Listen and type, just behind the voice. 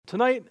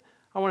Tonight,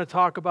 I want to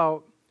talk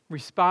about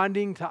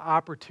responding to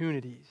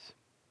opportunities.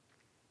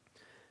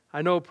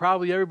 I know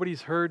probably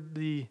everybody's heard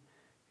the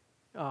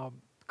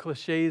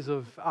cliches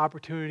of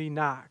opportunity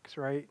knocks,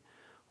 right?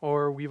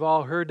 Or we've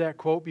all heard that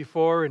quote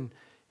before, and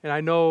I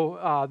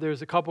know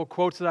there's a couple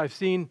quotes that I've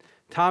seen.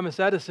 Thomas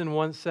Edison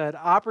once said,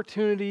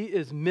 "Opportunity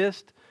is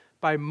missed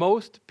by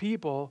most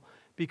people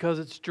because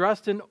it's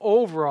dressed in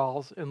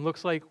overalls and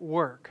looks like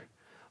work."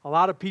 A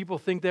lot of people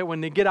think that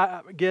when they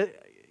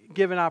get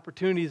given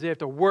opportunities, they have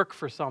to work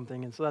for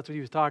something, and so that's what he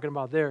was talking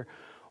about there.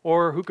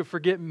 Or who could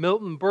forget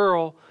Milton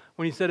Berle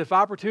when he said, "If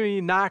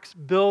opportunity knocks,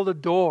 build a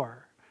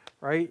door,"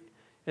 right?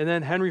 And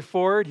then Henry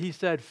Ford, he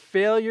said,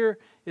 failure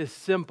is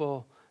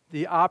simply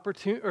the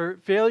opportunity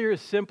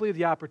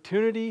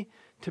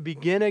to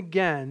begin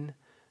again,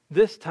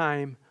 this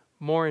time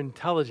more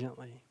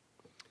intelligently.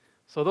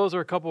 So those are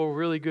a couple of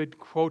really good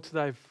quotes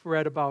that I've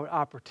read about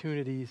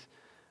opportunities.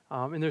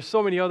 And there's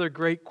so many other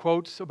great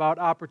quotes about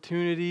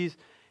opportunities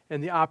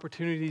and the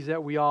opportunities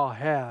that we all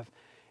have.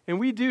 And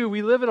we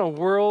live in a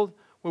world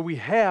where we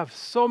have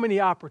so many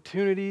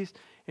opportunities,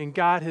 and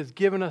God has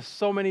given us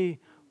so many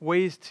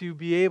ways to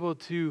be able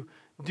to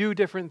do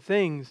different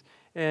things,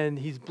 and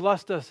He's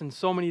blessed us in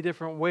so many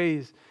different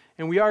ways,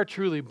 and we are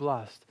truly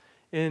blessed.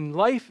 And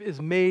life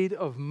is made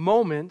of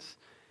moments,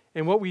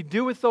 and what we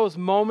do with those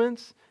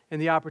moments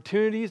and the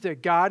opportunities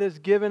that God has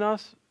given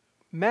us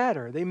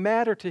matter. They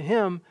matter to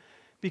Him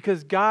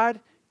because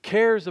God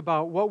cares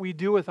about what we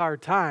do with our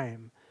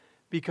time,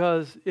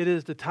 because it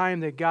is the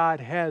time that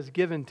God has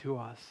given to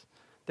us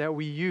that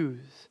we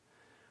use.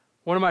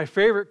 One of my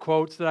favorite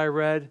quotes that I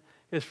read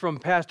is from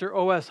Pastor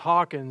O.S.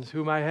 Hawkins,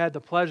 whom I had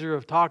the pleasure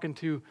of talking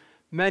to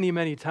many,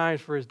 many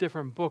times for his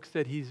different books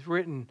that he's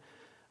written.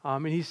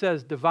 And he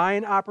says,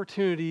 "Divine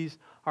opportunities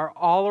are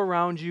all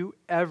around you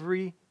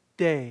every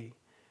day.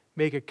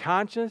 Make a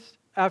conscious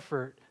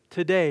effort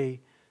today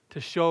to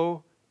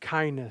show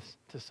kindness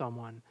to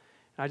someone."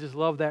 And I just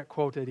love that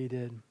quote that he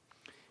did.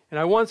 And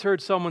I once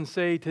heard someone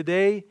say,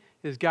 "Today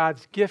is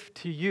God's gift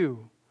to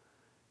you,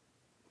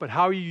 but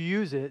how you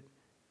use it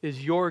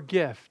is your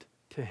gift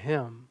to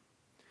Him."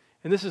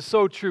 And this is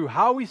so true.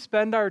 How we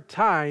spend our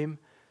time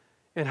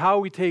and how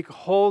we take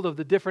hold of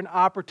the different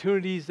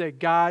opportunities that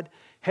God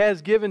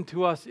has given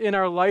to us in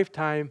our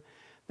lifetime,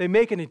 they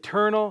make an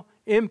eternal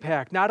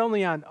impact, not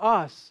only on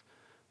us,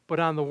 but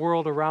on the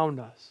world around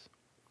us.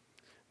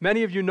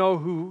 Many of you know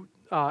who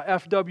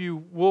F.W.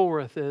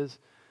 Woolworth is,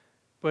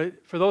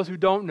 but for those who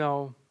don't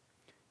know,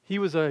 he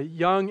was a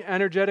young,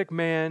 energetic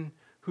man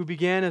who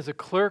began as a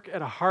clerk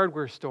at a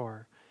hardware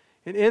store.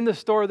 And in the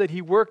store that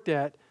he worked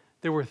at,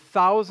 there were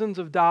thousands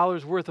of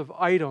dollars worth of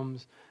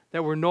items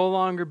that were no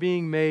longer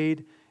being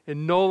made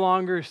and no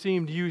longer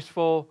seemed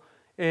useful,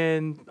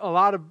 and a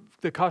lot of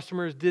the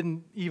customers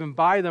didn't even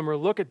buy them or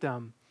look at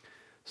them.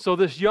 So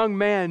this young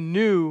man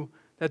knew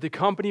that the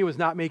company was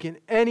not making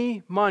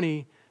any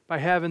money by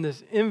having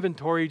this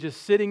inventory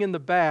just sitting in the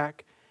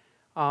back,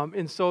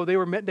 and so they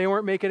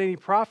weren't making any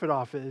profit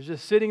off it. It was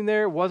just sitting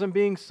there, it wasn't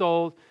being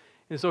sold,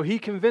 and so he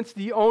convinced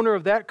the owner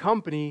of that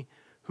company,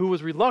 who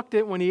was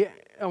reluctant when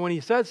he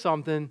said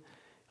something,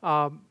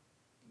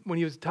 when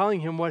he was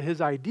telling him what his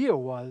idea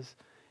was,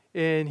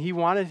 and he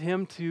wanted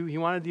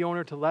the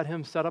owner to let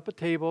him set up a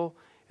table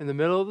in the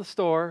middle of the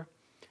store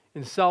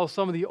and sell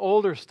some of the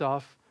older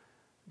stuff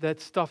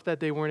that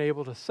they weren't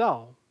able to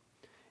sell.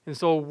 And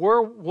so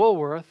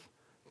Woolworth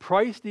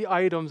priced the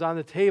items on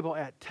the table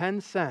at 10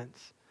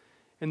 cents,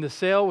 and the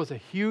sale was a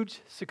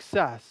huge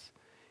success.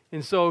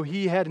 And so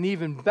he had an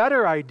even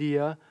better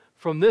idea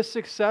from this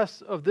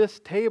success of this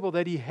table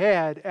that he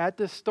had at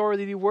this store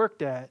that he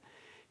worked at.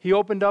 He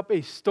opened up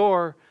a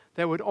store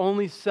that would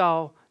only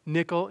sell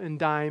nickel and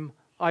dime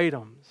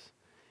items.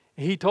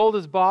 He told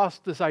his boss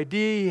this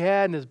idea he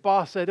had, and his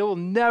boss said, "It will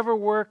never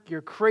work.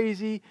 You're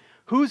crazy.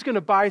 Who's going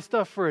to buy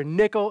stuff for a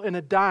nickel and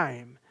a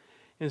dime?"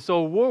 And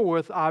so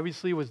Woolworth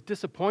obviously was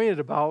disappointed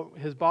about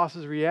his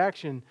boss's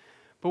reaction.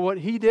 But what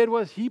he did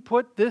was he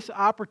put this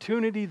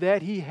opportunity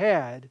that he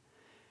had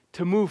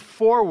to move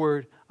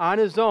forward on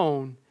his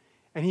own,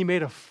 and he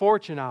made a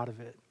fortune out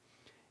of it.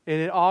 And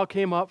it all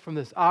came up from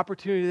this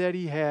opportunity that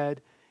he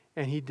had,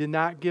 and he did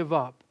not give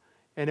up.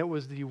 And it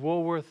was the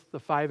Woolworth, the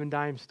five and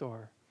dime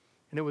store.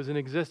 And it was in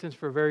existence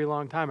for a very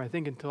long time,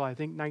 until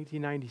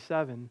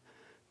 1997.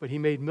 But he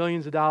made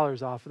millions of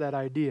dollars off of that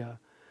idea.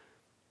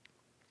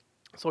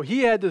 So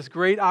he had this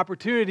great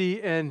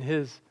opportunity, and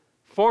his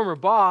former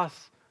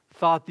boss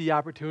thought the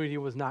opportunity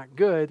was not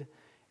good,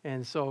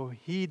 and so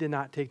he did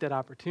not take that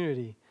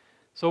opportunity.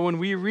 So when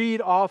we read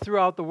all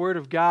throughout the Word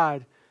of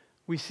God,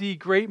 we see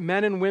great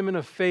men and women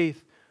of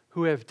faith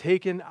who have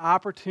taken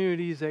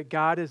opportunities that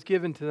God has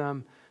given to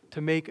them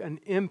to make an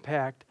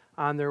impact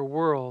on their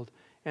world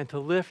and to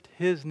lift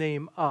His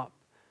name up.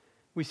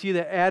 We see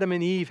that Adam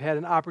and Eve had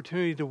an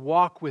opportunity to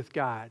walk with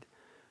God.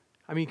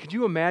 I mean, could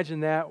you imagine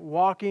that,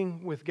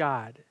 walking with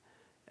God?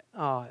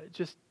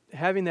 Just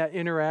having that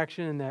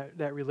interaction and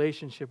that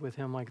relationship with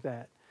Him like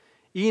that.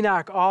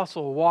 Enoch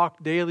also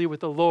walked daily with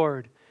the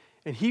Lord,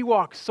 and he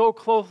walked so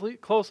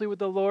closely with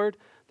the Lord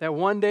that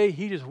one day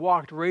he just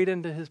walked right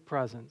into his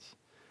presence.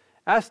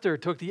 Esther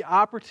took the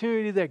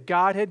opportunity that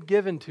God had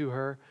given to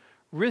her,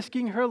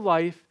 risking her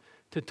life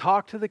to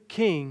talk to the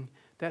king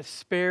that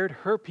spared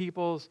her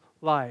people's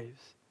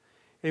lives.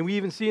 And we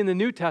even see in the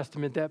New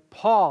Testament that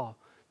Paul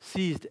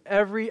seized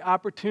every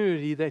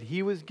opportunity that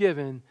he was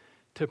given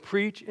to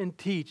preach and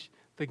teach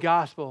the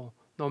gospel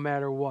no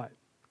matter what.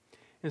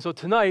 And so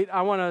tonight,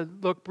 I want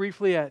to look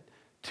briefly at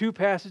two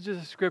passages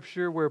of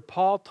Scripture where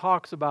Paul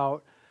talks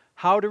about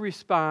how to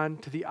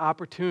respond to the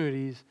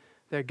opportunities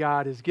that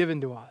God has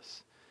given to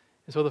us.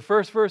 And so the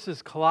first verse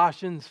is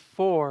Colossians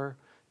 4,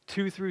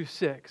 2 through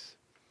 6.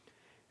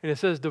 And it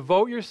says,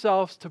 "Devote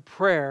yourselves to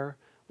prayer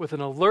with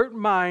an alert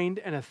mind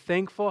and a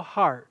thankful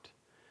heart.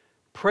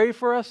 Pray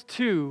for us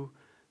too,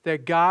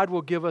 that God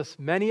will give us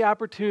many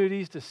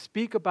opportunities to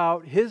speak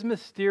about his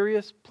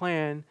mysterious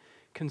plan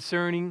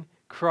concerning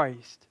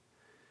Christ.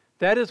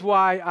 That is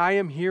why I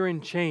am here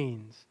in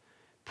chains.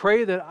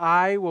 Pray that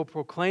I will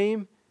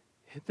proclaim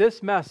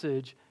this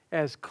message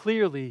as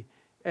clearly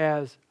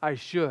as I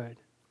should.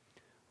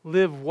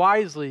 Live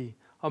wisely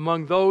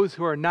among those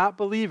who are not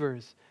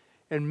believers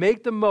and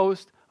make the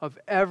most of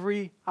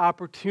every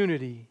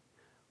opportunity.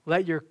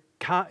 Let your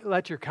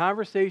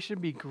conversation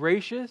be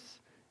gracious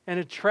and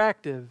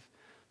attractive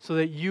so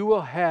that you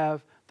will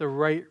have the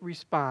right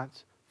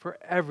response for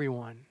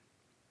everyone."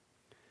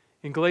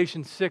 In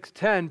Galatians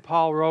 6:10,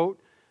 Paul wrote,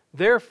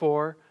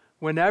 "Therefore,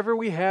 whenever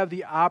we have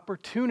the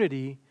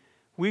opportunity,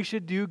 we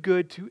should do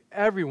good to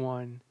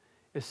everyone,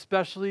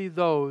 especially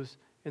those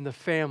in the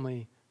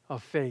family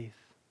of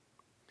faith."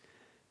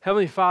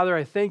 Heavenly Father,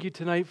 I thank you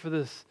tonight for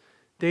this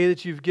day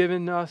that you've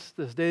given us,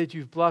 this day that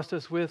you've blessed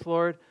us with,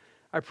 Lord.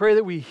 I pray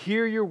that we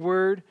hear your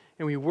word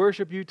and we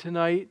worship you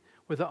tonight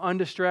with an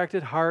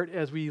undistracted heart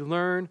as we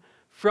learn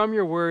from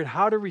your word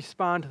how to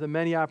respond to the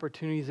many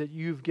opportunities that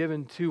you've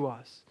given to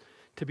us,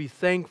 to be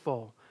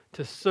thankful,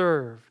 to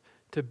serve,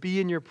 to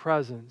be in your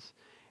presence,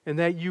 and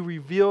that you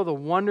reveal the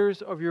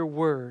wonders of your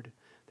word,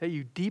 that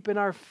you deepen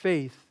our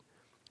faith,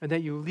 and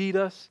that you lead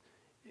us,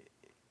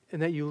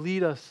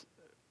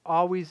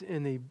 always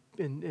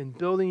in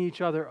building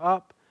each other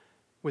up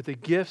with the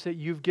gifts that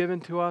you've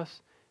given to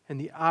us and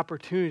the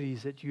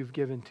opportunities that you've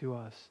given to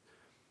us.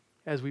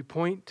 As we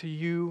point to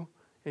you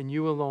and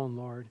you alone,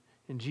 Lord.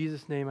 In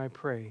Jesus' name I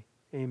pray.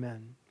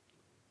 Amen.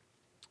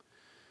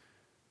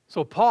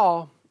 So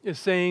Paul is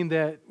saying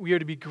that we are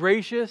to be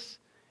gracious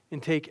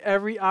and take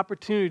every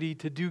opportunity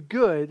to do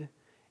good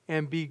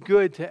and be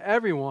good to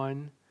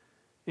everyone,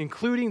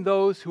 including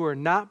those who are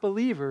not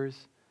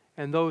believers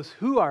and those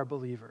who are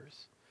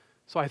believers.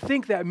 So I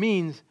think that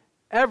means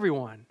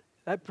everyone.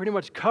 That pretty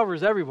much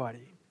covers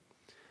everybody.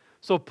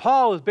 So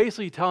Paul is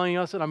basically telling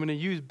us, and I'm going to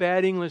use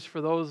bad English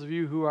for those of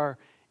you who are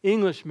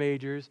English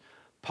majors,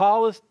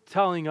 Paul is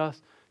telling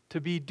us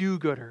to be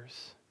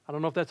do-gooders. I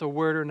don't know if that's a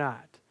word or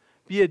not.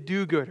 Be a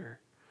do-gooder.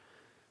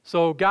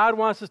 So God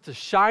wants us to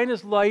shine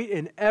his light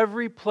in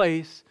every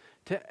place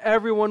to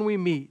everyone we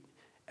meet,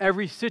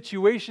 every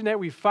situation that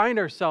we find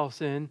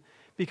ourselves in,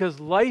 because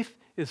life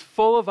is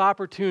full of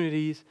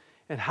opportunities,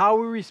 and how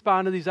we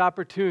respond to these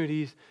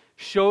opportunities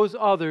shows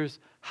others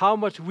how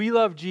much we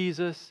love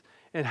Jesus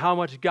and how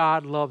much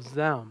God loves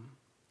them.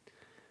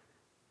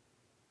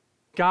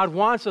 God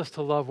wants us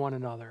to love one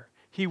another.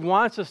 He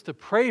wants us to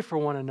pray for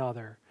one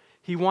another.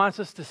 He wants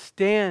us to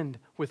stand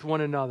with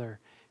one another.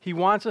 He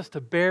wants us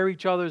to bear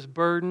each other's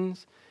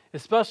burdens,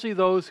 especially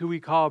those who we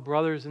call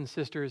brothers and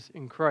sisters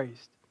in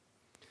Christ.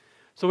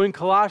 So in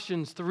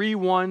Colossians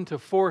 3:1 to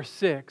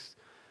 4:6,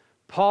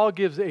 Paul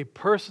gives a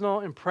personal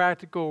and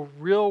practical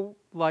real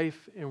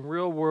life and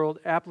real world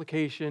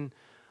application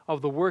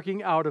of the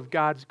working out of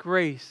God's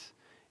grace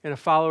in a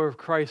follower of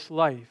Christ's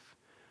life.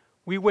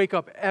 We wake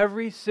up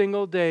every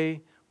single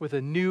day with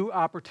a new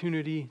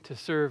opportunity to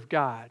serve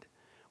God.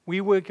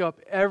 We wake up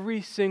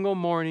every single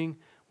morning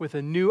with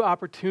a new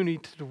opportunity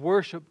to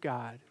worship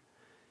God.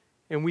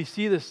 And we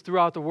see this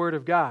throughout the Word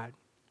of God.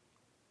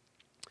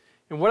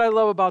 And what I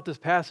love about this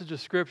passage of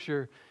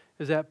Scripture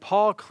is that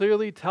Paul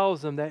clearly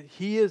tells them that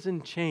he is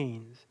in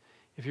chains.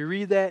 If you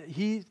read that,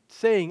 he's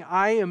saying,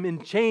 I am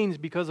in chains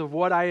because of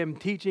what I am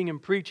teaching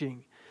and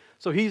preaching.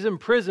 So he's in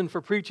prison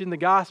for preaching the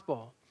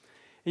gospel.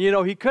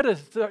 And he could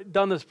have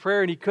done this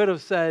prayer and he could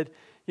have said,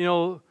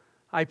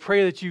 I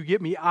pray that you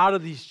get me out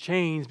of these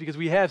chains, because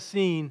we have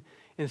seen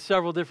in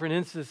several different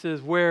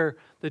instances where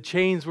the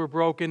chains were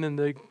broken and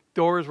the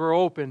doors were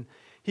open.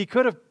 He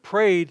could have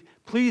prayed,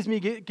 please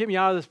get me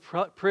out of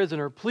this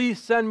prison, or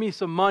please send me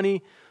some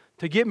money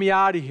to get me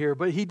out of here.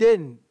 But he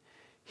didn't.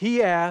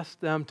 He asked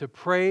them to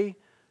pray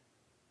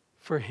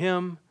for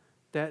him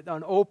that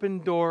an open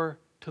door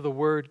to the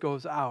word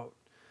goes out.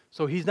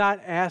 So he's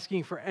not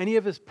asking for any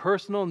of his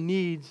personal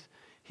needs.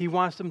 He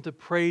wants them to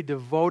pray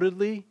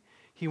devotedly.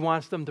 He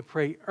wants them to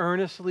pray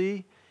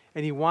earnestly.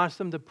 And he wants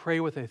them to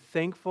pray with a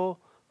thankful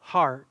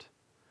heart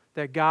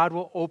that God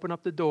will open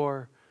up the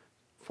door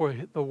for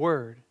the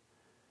word.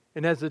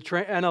 And as the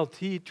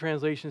NLT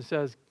translation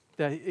says,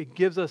 that it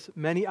gives us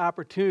many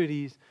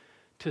opportunities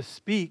to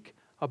speak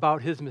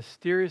about his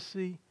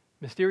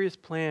mysterious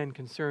plan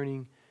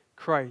concerning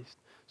Christ.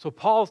 So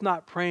Paul's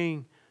not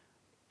praying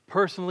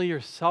personally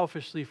or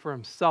selfishly for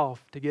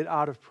himself to get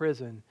out of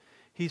prison.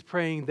 He's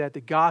praying that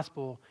the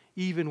gospel,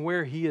 even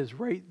where he is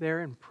right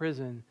there in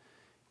prison,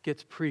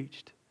 gets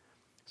preached.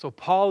 So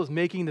Paul is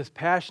making this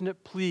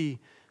passionate plea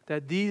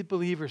that these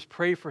believers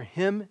pray for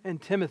him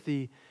and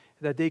Timothy,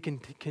 that they can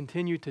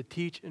continue to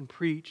teach and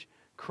preach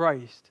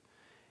Christ.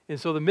 And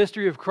so the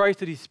mystery of Christ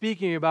that he's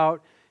speaking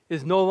about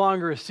is no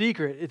longer a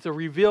secret. It's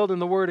revealed in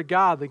the Word of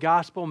God, the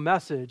gospel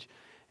message.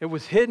 It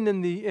was hidden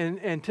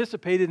and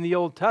anticipated in the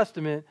Old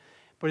Testament,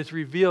 but it's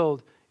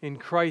revealed in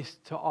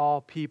Christ to all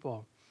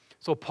people.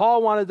 So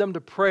Paul wanted them to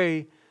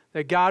pray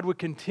that God would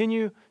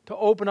continue to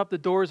open up the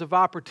doors of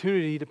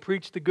opportunity to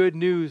preach the good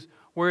news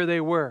where they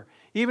were.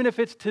 Even if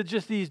it's to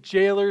just these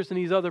jailers and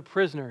these other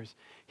prisoners,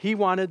 he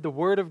wanted the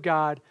Word of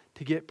God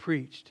to get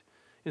preached.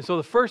 And so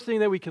the first thing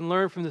that we can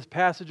learn from this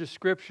passage of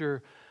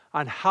Scripture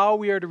on how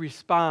we are to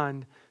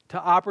respond to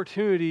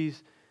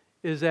opportunities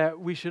is that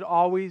we should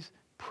always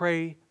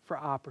pray for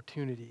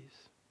opportunities.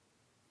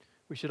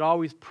 We should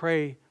always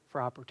pray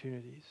for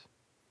opportunities.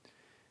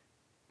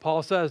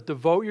 Paul says,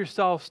 devote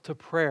yourselves to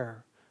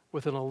prayer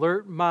with an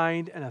alert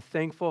mind and a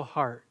thankful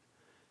heart.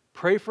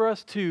 Pray for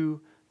us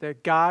too,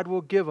 that God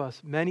will give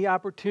us many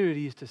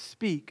opportunities to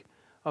speak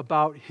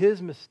about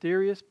his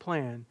mysterious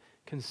plan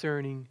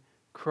concerning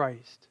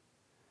Christ.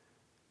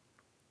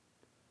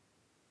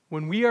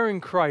 When we are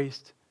in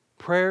Christ,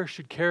 prayer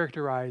should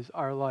characterize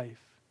our life.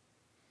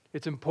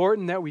 It's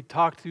important that we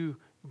talk to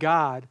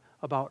God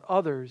about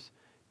others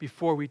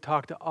before we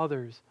talk to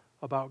others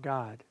about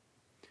God.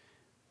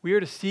 We are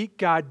to seek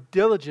God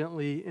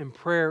diligently in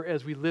prayer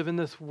as we live in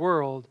this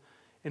world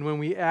and when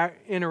we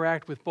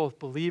interact with both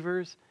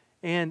believers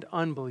and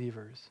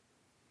unbelievers.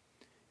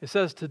 It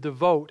says to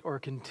devote or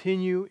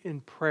continue in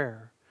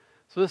prayer.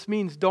 So this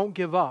means don't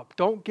give up.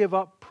 Don't give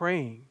up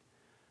praying.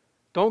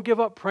 Don't give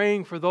up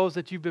praying for those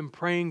that you've been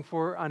praying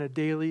for on a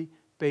daily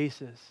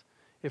basis.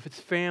 If it's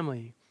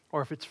family,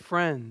 or if it's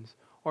friends,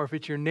 or if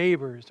it's your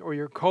neighbors, or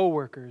your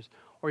coworkers,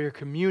 or your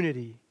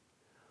community,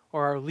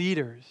 or our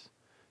leaders.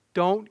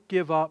 Don't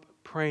give up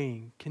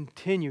praying.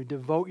 Continue,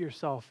 devote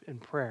yourself in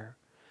prayer,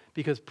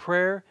 because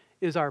prayer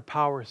is our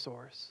power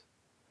source.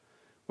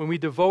 When we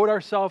devote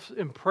ourselves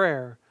in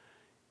prayer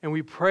and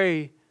we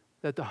pray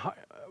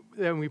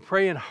we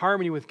pray in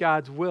harmony with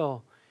God's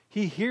will,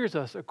 he hears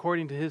us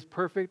according to his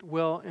perfect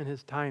will and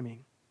his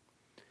timing.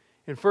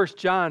 In 1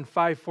 John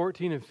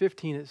 5:14 and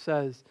 15 it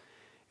says,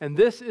 and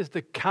this is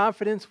the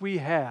confidence we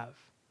have.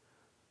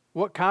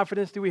 What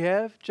confidence do we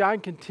have? John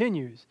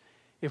continues,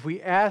 if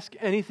we ask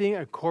anything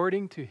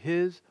according to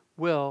his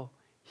will,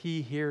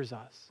 he hears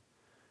us.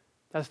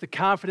 That's the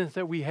confidence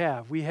that we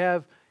have. We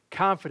have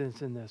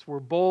confidence in this. We're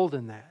bold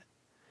in that.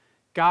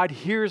 God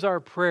hears our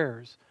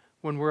prayers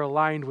when we're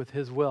aligned with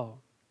his will.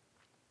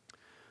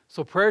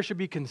 So prayer should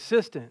be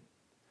consistent.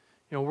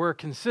 We're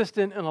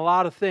consistent in a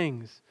lot of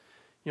things.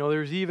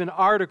 There's even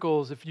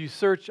articles, if you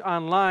search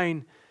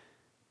online,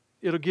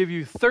 it'll give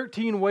you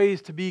 13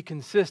 ways to be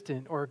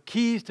consistent or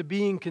keys to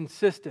being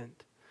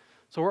consistent.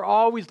 So we're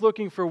always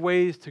looking for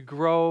ways to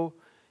grow,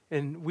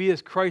 and we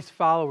as Christ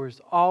followers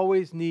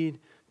always need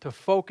to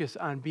focus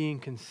on being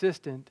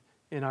consistent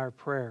in our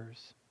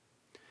prayers.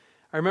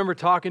 I remember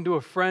talking to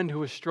a friend who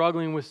was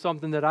struggling with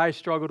something that I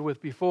struggled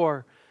with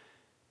before,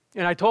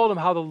 and I told him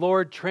how the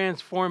Lord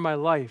transformed my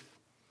life.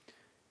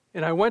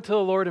 And I went to the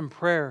Lord in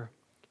prayer,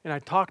 and I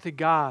talked to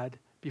God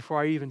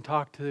before I even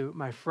talked to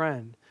my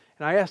friend.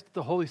 And I asked that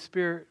the Holy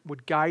Spirit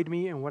would guide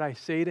me in what I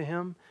say to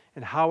him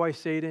and how I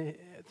say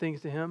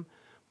things to him.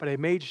 But I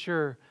made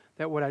sure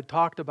that what I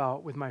talked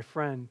about with my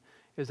friend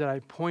is that I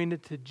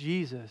pointed to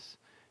Jesus,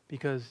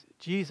 because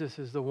Jesus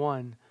is the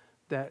one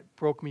that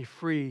broke me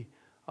free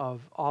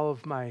of all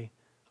of my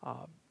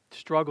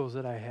struggles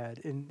that I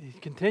had. And he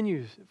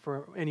continues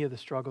for any of the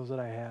struggles that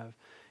I have.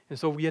 And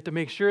so we have to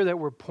make sure that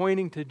we're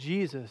pointing to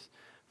Jesus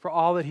for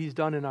all that he's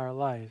done in our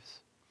lives.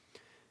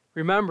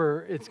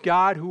 Remember, it's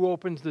God who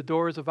opens the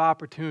doors of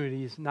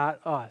opportunities, not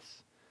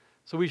us.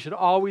 So we should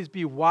always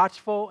be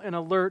watchful and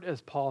alert,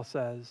 as Paul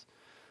says,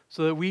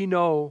 so that we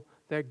know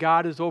that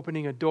God is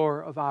opening a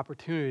door of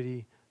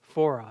opportunity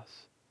for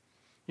us.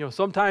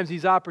 Sometimes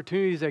these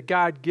opportunities that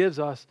God gives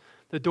us,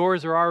 the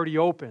doors are already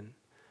open,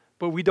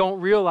 but we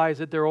don't realize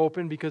that they're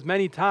open because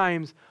many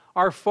times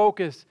our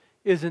focus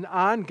isn't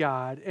on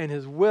God and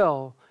his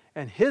will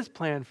and his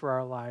plan for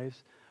our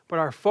lives, but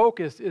our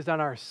focus is on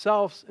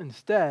ourselves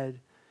instead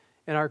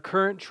and our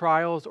current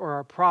trials or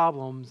our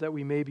problems that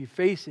we may be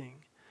facing.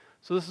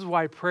 So this is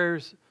why prayer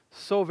is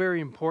so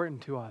very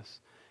important to us.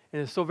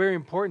 And it's so very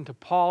important to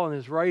Paul in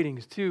his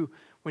writings too,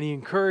 when he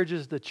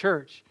encourages the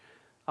church,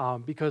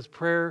 because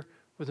prayer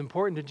was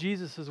important to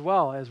Jesus as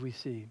well, as we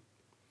see.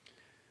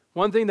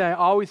 One thing that I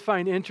always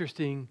find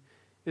interesting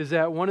is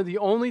that one of the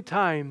only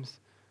times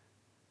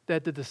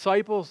that the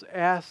disciples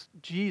asked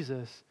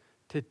Jesus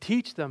to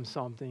teach them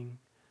something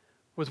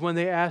was when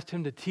they asked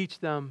him to teach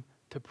them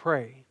to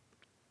pray.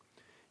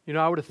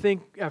 I would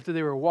think after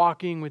they were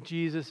walking with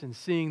Jesus and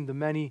seeing the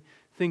many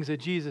things that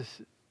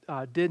Jesus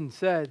did and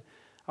said,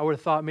 I would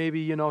have thought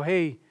maybe,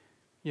 hey,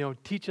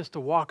 teach us to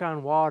walk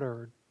on water,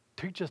 or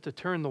teach us to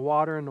turn the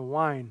water into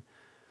wine.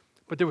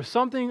 But there was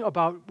something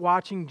about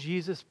watching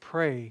Jesus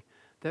pray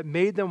that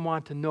made them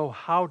want to know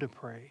how to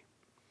pray.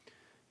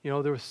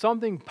 There was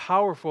something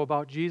powerful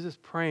about Jesus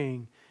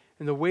praying,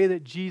 and the way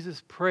that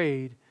Jesus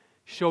prayed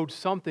showed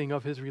something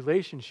of his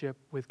relationship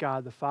with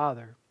God the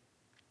Father.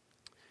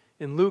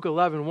 In Luke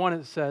 11:1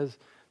 it says,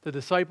 the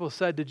disciples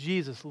said to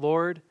Jesus,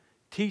 "Lord,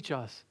 teach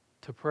us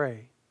to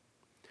pray."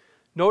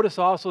 Notice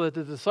also that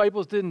the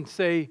disciples didn't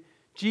say,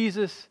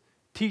 "Jesus,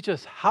 teach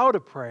us how to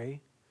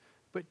pray,"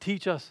 but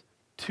teach us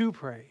to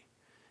pray.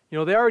 They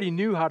already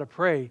knew how to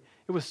pray.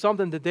 It was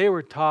something that they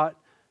were taught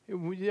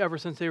ever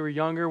since they were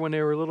younger, when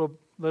they were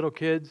little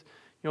kids.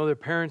 Their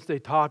parents, they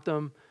taught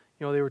them.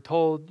 They were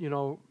told,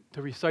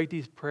 to recite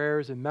these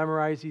prayers and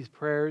memorize these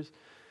prayers.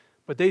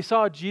 But they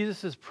saw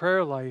Jesus'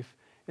 prayer life,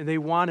 and they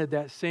wanted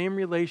that same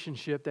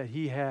relationship that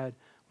he had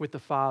with the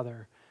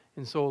Father.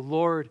 And so,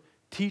 Lord,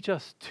 teach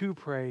us to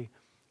pray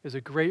is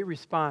a great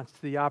response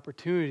to the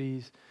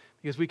opportunities,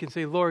 because we can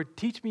say, Lord,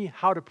 teach me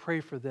how to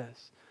pray for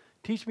this.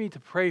 Teach me to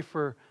pray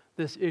for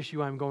this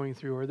issue I'm going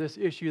through, or this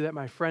issue that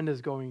my friend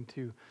is going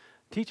to.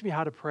 Teach me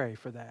how to pray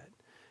for that.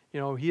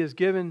 He has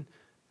given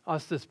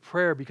us this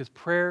prayer because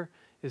prayer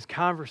is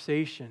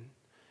conversation.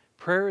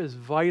 Prayer is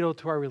vital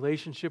to our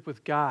relationship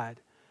with God.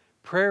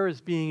 Prayer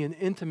is being in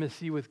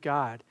intimacy with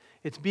God.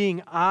 It's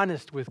being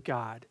honest with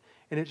God,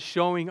 and it's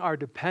showing our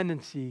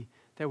dependency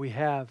that we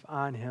have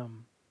on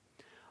him.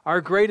 Our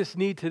greatest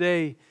need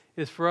today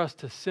is for us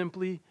to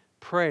simply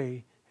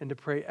pray, and to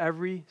pray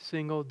every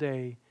single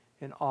day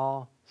in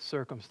all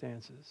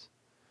circumstances.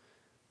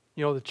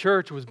 The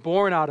church was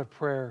born out of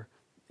prayer,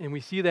 and we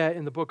see that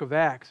in the book of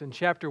Acts. In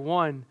chapter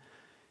 1,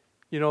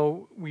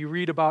 we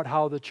read about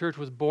how the church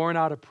was born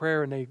out of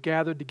prayer, and they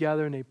gathered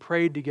together and they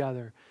prayed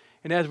together.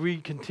 And as we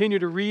continue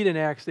to read in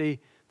Acts, the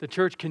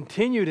church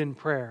continued in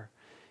prayer.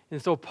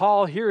 And so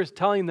Paul here is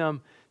telling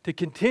them to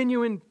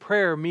continue in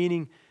prayer,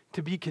 meaning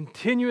to be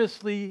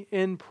continuously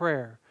in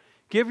prayer.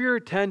 Give your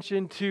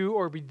attention to,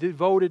 or be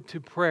devoted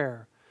to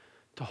prayer,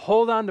 to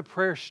hold on to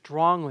prayer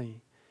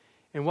strongly.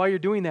 And while you're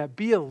doing that,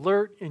 be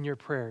alert in your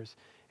prayers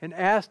and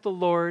ask the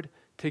Lord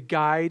to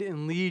guide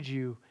and lead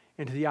you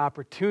into the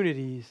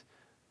opportunities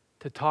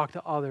to talk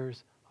to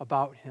others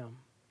about him.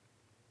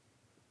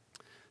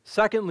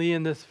 Secondly,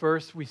 in this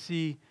verse, we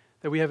see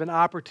that we have an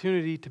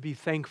opportunity to be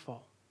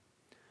thankful.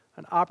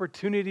 An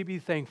opportunity to be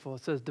thankful.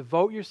 It says,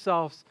 devote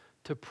yourselves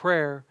to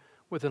prayer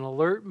with an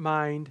alert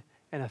mind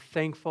and a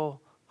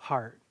thankful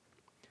heart.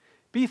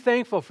 Be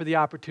thankful for the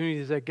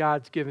opportunities that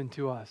God's given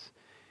to us.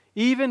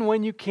 Even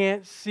when you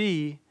can't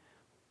see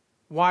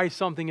why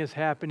something is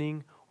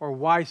happening or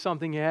why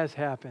something has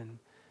happened,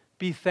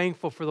 be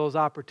thankful for those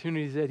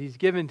opportunities that he's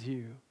given to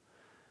you.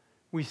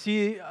 We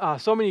see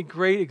so many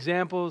great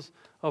examples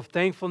of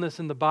thankfulness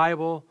in the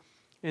Bible,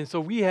 and so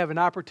we have an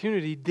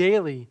opportunity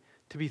daily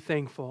to be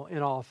thankful in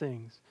all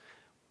things.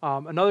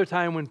 Another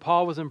time when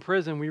Paul was in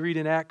prison, we read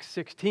in Acts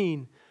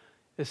 16,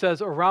 it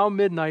says, around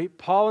midnight,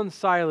 Paul and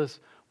Silas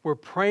were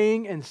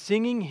praying and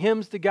singing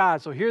hymns to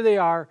God. So here they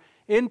are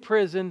in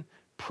prison,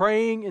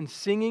 praying and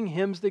singing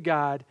hymns to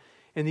God,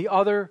 and the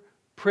other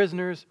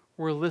prisoners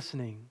were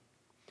listening.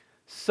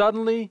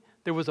 Suddenly,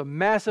 there was a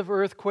massive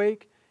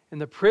earthquake, and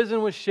the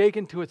prison was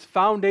shaken to its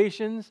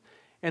foundations,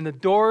 and the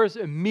doors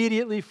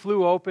immediately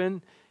flew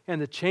open,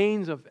 and the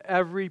chains of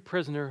every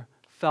prisoner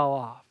fell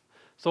off.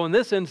 So in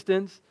this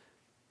instance,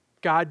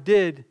 God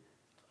did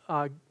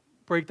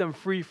break them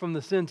free from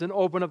the sins and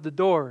open up the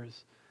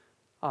doors.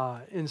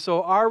 And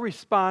so our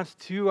response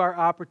to our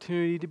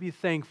opportunity to be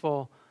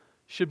thankful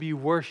should be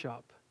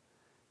worship.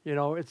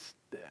 I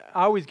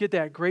always get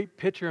that great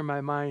picture in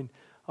my mind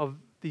of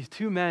these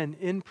two men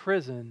in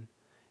prison,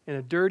 in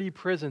a dirty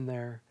prison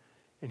there,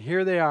 and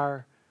here they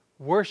are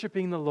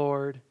worshiping the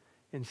Lord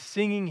and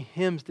singing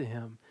hymns to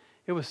him.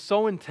 It was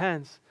so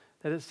intense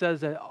that it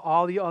says that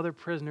all the other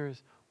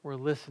prisoners were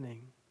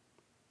listening.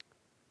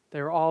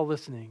 They were all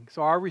listening.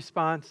 So our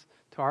response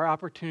to our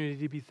opportunity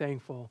to be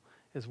thankful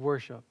is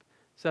worship.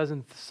 It says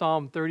in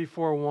Psalm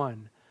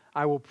 34:1,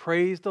 I will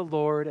praise the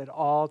Lord at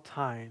all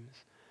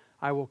times.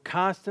 I will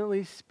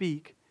constantly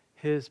speak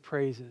his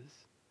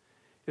praises.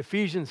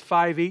 Ephesians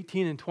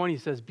 5:18 and 20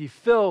 says, be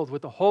filled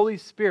with the Holy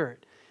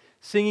Spirit,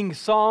 singing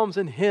psalms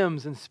and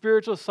hymns and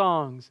spiritual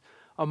songs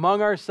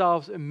among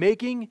ourselves, and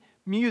making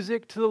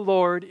music to the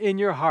Lord in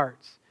your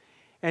hearts,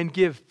 and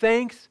give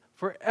thanks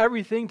for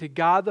everything to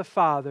God the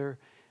Father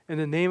in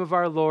the name of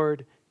our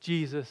Lord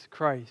Jesus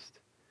Christ.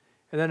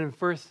 And then in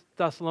 1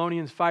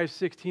 Thessalonians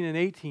 5:16 and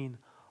 18,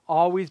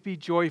 always be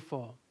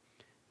joyful,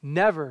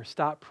 never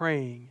stop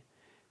praying,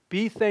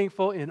 be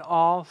thankful in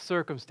all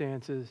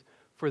circumstances,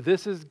 for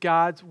this is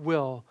God's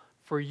will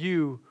for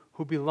you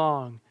who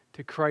belong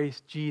to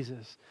Christ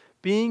Jesus.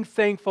 Being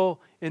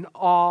thankful in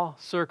all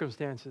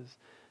circumstances.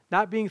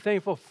 Not being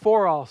thankful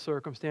for all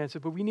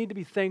circumstances, but we need to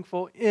be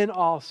thankful in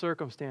all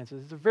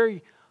circumstances. It's a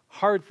very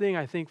hard thing,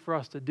 I think, for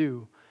us to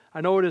do.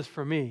 I know it is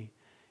for me,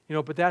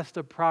 but that's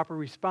the proper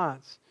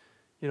response.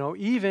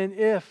 Even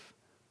if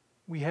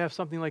we have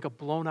something like a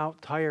blown out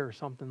tire or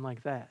something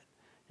like that.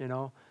 You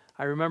know,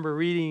 I remember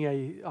reading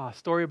a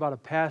story about a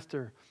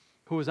pastor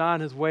who was on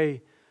his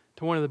way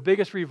to one of the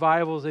biggest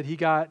revivals that he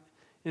got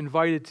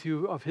invited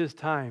to of his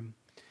time.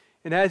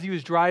 And as he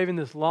was driving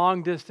this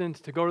long distance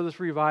to go to this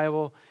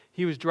revival,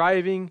 he was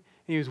driving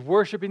and he was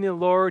worshiping the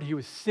Lord, he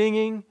was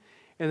singing,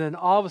 and then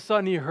all of a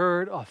sudden he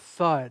heard a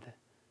thud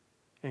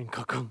and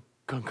kung,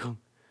 kung, kung.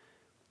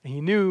 And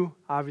he knew,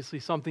 obviously,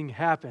 something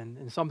happened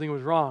and something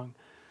was wrong.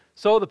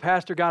 So the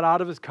pastor got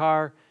out of his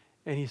car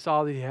and he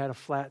saw that he had a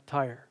flat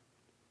tire.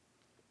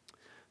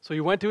 So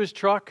he went to his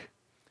truck,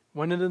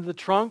 went into the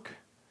trunk,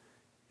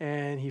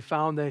 and he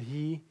found that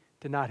he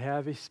did not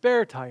have a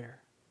spare tire.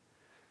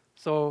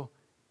 So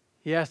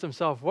he asked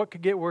himself, what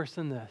could get worse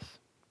than this?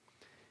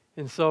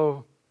 And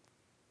so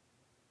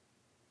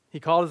he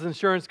called his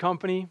insurance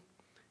company,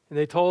 and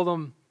they told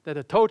him that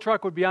a tow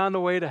truck would be on the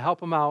way to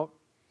help him out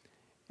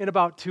in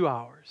about 2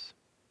 hours.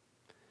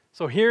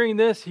 So hearing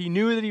this, he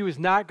knew that he was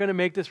not going to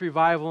make this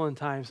revival in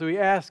time. So he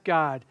asked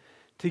God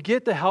to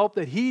get the help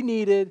that he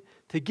needed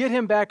to get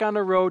him back on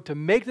the road to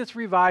make this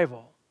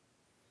revival.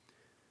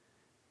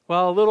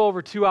 Well, a little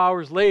over 2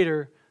 hours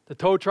later, the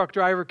tow truck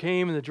driver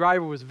came, and the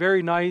driver was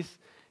very nice,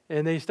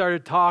 and they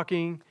started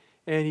talking,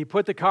 and he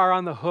put the car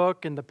on the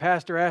hook, and the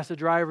pastor asked the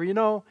driver, you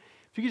know,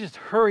 if you could just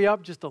hurry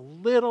up just a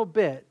little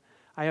bit,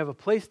 I have a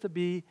place to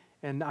be,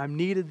 and I'm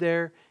needed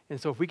there, and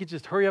so if we could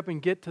just hurry up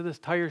and get to this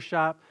tire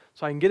shop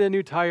so I can get a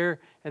new tire,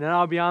 and then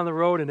I'll be on the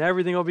road, and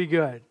everything will be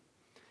good.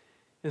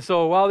 And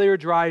so while they were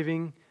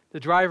driving, the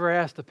driver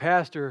asked the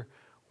pastor,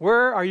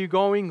 where are you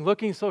going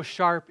looking so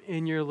sharp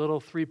in your little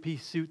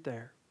three-piece suit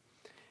there?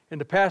 And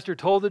the pastor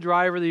told the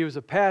driver that he was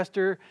a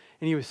pastor,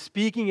 and he was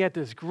speaking at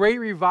this great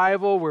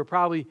revival where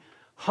probably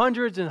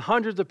hundreds and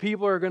hundreds of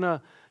people are going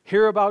to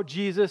hear about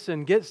Jesus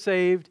and get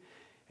saved.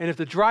 And if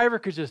the driver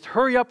could just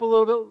hurry up a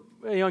little bit,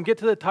 and get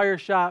to the tire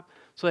shop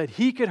so that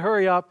he could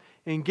hurry up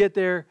and get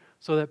there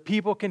so that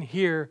people can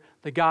hear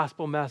the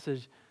gospel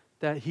message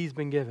that he's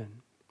been given.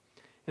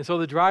 And so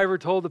the driver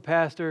told the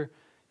pastor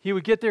he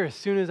would get there as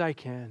soon as I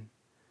can.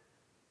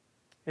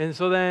 And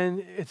so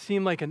then it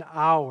seemed like an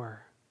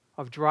hour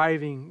of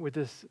driving with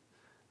this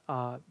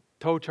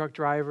tow truck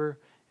driver.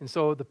 And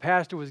so the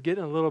pastor was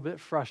getting a little bit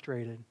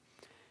frustrated.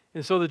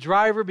 And so the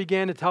driver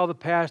began to tell the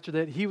pastor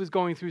that he was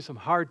going through some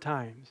hard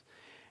times.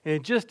 And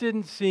it just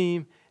didn't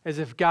seem as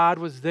if God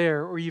was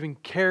there or even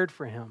cared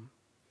for him.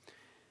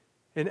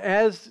 And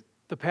as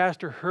the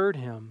pastor heard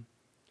him,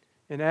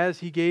 and as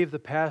he gave the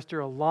pastor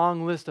a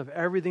long list of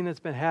everything that's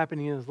been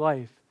happening in his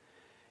life,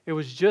 it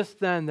was just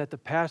then that the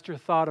pastor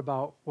thought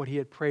about what he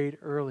had prayed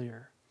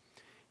earlier.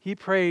 He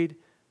prayed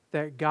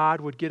that God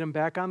would get him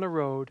back on the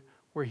road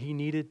where he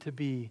needed to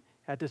be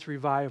at this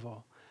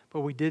revival.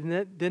 But we did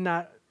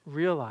not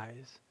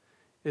realize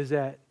is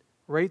that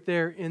right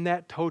there in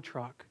that tow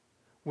truck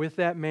with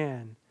that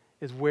man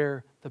is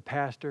where the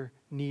pastor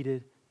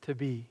needed to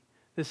be.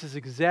 This is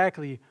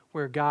exactly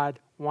where God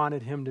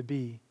wanted him to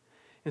be.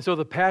 And so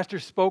the pastor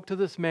spoke to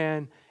this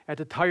man at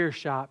the tire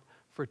shop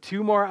for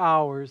 2 more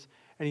hours,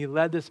 and he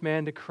led this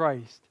man to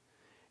Christ.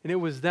 And it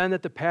was then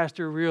that the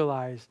pastor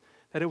realized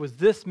that it was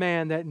this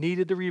man that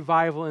needed the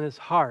revival in his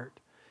heart,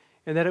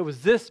 and that it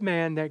was this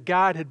man that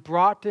God had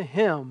brought to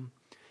him,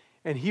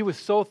 and he was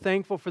so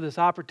thankful for this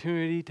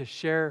opportunity to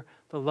share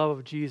the love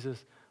of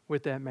Jesus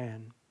with that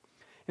man.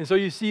 And so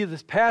you see,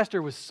 this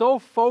pastor was so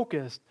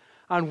focused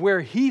on where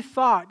he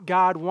thought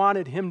God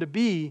wanted him to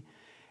be,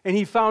 and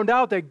he found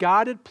out that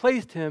God had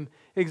placed him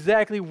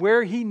exactly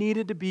where he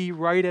needed to be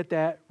right at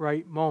that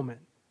right moment.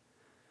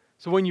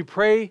 So when you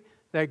pray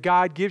that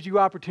God gives you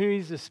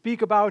opportunities to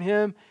speak about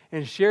him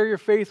and share your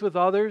faith with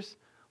others,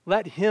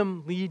 let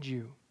him lead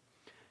you.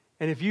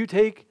 And if you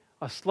take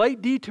a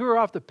slight detour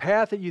off the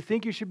path that you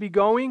think you should be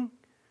going,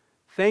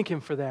 thank him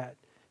for that,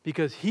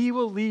 because he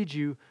will lead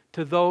you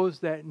to those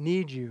that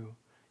need you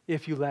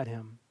if you let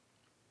him.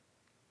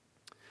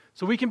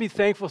 So we can be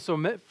thankful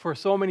for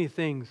so many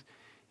things,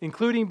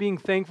 including being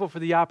thankful for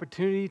the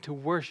opportunity to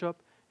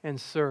worship and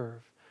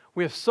serve.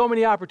 We have so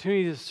many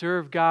opportunities to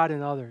serve God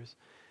and others.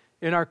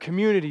 In our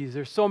communities,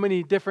 there's so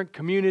many different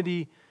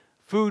community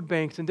food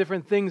banks and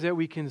different things that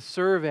we can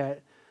serve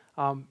at.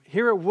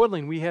 Here at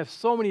Woodland, we have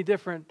so many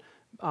different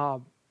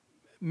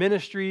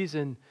ministries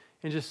and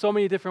just so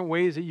many different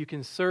ways that you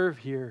can serve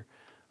here.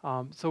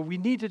 So we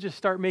need to just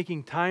start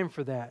making time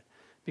for that,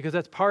 because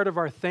that's part of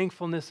our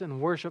thankfulness and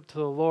worship to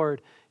the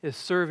Lord, is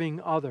serving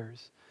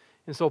others.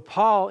 And so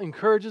Paul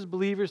encourages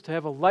believers to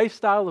have a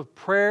lifestyle of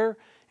prayer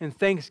and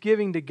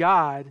thanksgiving to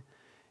God.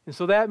 And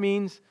so that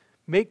means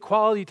make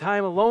quality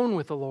time alone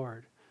with the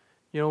Lord.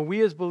 You know,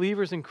 we as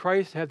believers in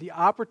Christ have the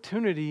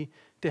opportunity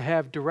to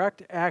have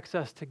direct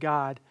access to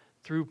God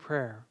through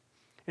prayer.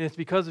 And it's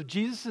because of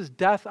Jesus'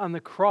 death on the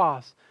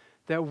cross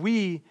that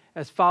we,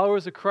 as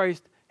followers of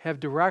Christ, have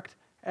direct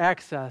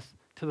access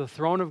to the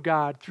throne of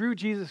God through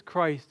Jesus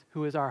Christ,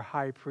 who is our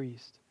high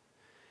priest.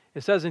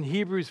 It says in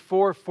Hebrews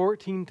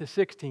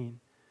 4:14-16,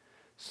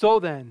 "So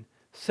then,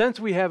 since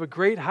we have a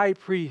great high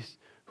priest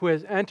who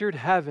has entered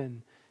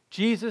heaven,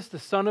 Jesus, the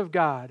Son of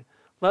God,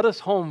 let us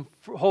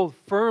hold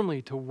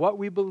firmly to what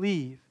we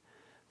believe.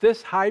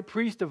 This high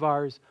priest of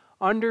ours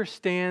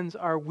understands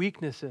our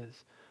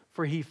weaknesses,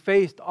 for he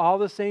faced all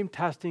the same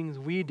testings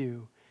we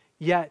do,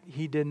 yet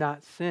he did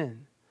not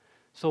sin.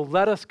 So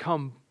let us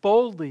come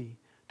boldly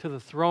to the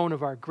throne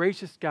of our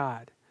gracious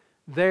God.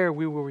 There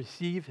we will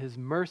receive his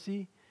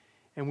mercy,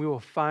 and we will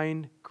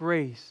find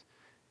grace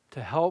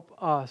to help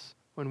us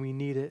when we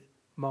need it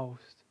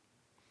most.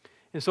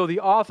 And so the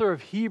author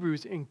of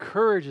Hebrews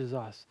encourages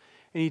us,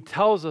 and he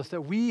tells us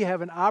that we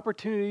have an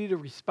opportunity to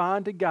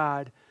respond to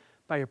God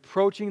by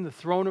approaching the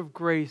throne of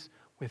grace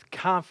with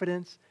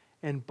confidence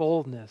and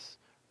boldness,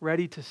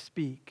 ready to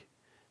speak.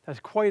 That's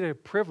quite a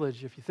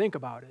privilege if you think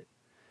about it.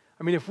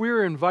 I mean, if we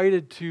were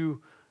invited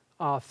to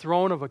a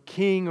throne of a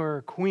king or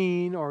a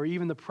queen or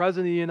even the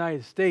president of the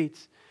United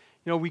States,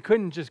 we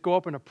couldn't just go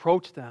up and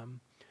approach them.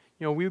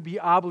 We would be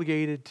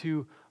obligated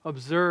to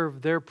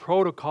observe their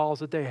protocols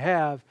that they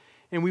have,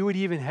 and we would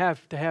even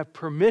have to have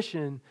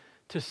permission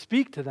to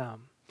speak to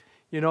them.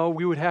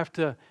 We would have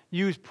to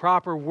use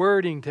proper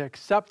wording to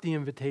accept the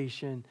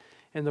invitation,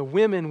 and the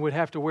women would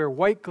have to wear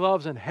white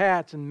gloves and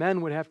hats, and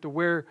men would have to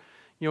wear,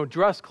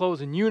 dress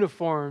clothes and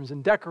uniforms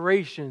and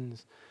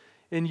decorations.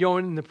 And,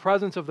 in the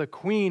presence of the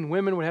queen,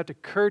 women would have to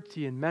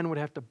curtsy and men would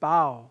have to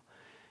bow.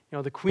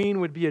 The queen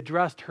would be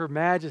addressed Her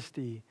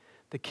Majesty.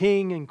 The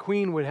king and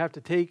queen would have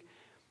to take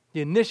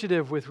the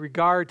initiative with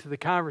regard to the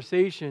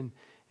conversation,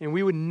 and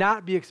we would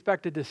not be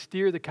expected to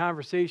steer the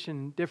conversation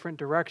in a different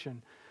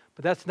direction.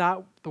 But that's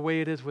not the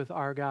way it is with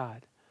our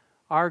God.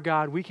 Our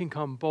God, we can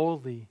come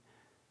boldly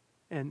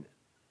and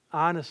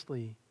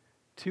honestly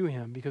to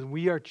him because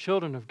we are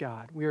children of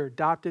God. We are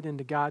adopted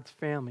into God's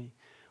family.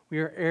 We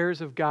are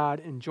heirs of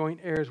God and joint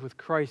heirs with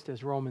Christ,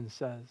 as Romans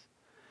says.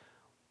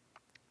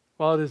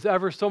 While it is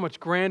ever so much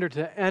grander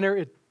to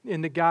enter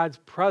into God's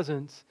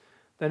presence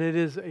than it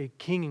is a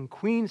king and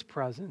queen's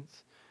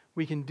presence,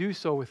 we can do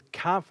so with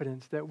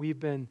confidence that we've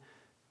been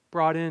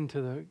brought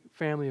into the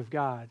family of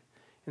God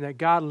and that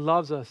God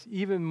loves us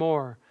even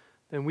more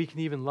than we can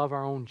even love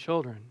our own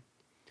children.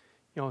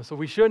 So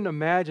we shouldn't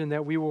imagine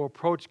that we will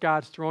approach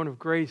God's throne of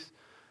grace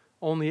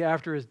only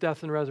after his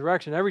death and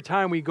resurrection. Every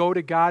time we go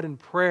to God in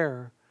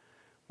prayer,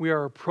 we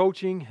are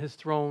approaching his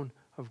throne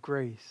of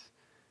grace.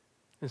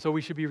 And so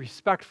we should be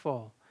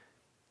respectful,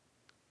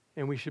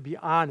 and we should be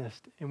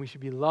honest, and we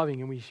should be loving,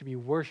 and we should be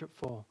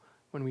worshipful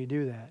when we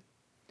do that.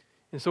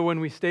 And so when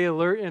we stay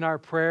alert in our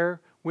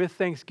prayer with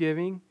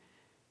thanksgiving,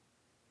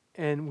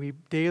 and we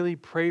daily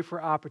pray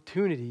for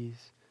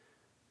opportunities,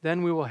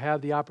 then we will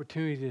have the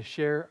opportunity to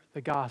share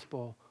the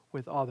gospel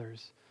with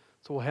others.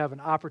 So we'll have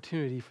an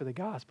opportunity for the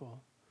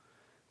gospel.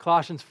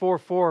 Colossians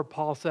 4:4,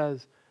 Paul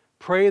says,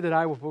 "Pray that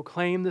I will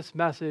proclaim this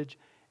message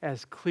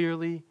as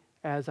clearly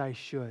as I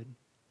should."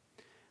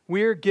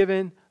 We are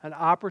given an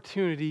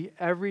opportunity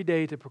every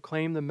day to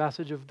proclaim the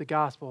message of the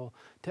gospel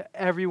to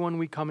everyone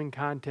we come in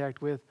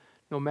contact with,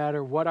 no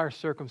matter what our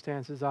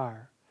circumstances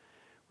are.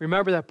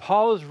 Remember that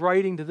Paul is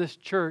writing to this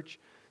church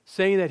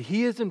saying that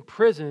he is in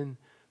prison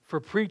for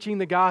preaching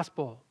the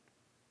gospel.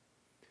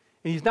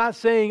 And he's not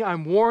saying,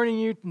 I'm warning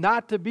you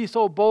not to be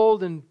so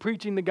bold in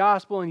preaching the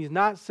gospel, and he's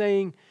not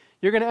saying,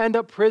 you're going to end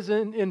up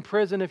in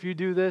prison if you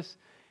do this.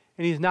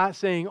 And he's not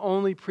saying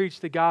only preach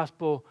the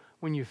gospel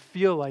when you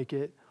feel like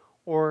it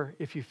or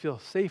if you feel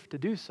safe to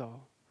do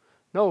so.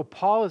 No,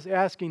 Paul is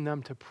asking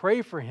them to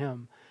pray for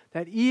him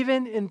that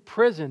even in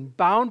prison,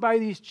 bound by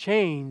these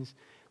chains,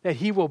 that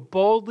he will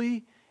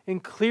boldly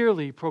and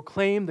clearly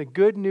proclaim the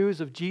good news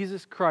of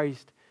Jesus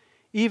Christ,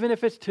 even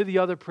if it's to the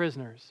other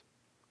prisoners.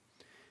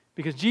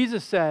 Because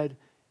Jesus said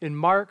in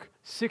Mark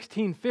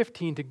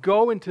 16:15 to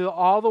go into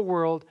all the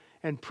world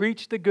and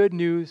preach the good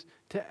news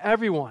to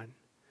everyone.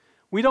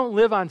 We don't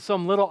live on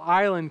some little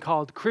island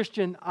called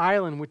Christian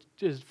Island, which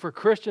is for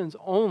Christians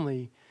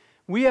only.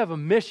 We have a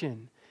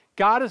mission.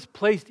 God has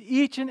placed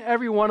each and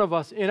every one of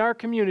us in our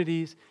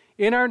communities,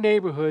 in our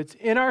neighborhoods,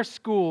 in our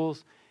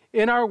schools,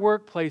 in our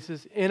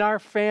workplaces, in our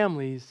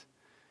families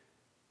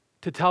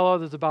to tell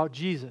others about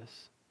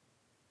Jesus.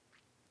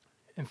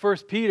 In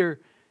 1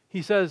 Peter,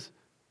 he says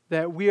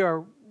that we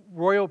are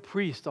royal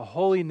priests, a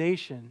holy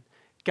nation,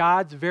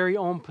 God's very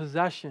own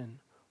possession.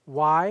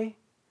 Why?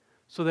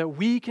 So that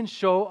we can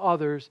show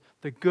others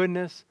the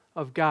goodness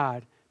of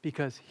God,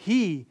 because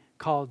he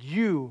called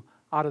you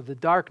out of the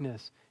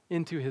darkness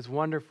into his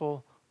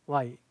wonderful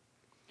light.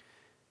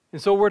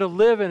 And so we're to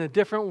live in a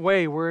different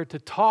way. We're to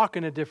talk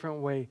in a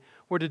different way.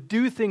 We're to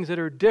do things that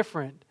are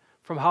different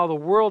from how the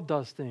world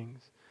does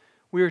things.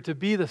 We are to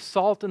be the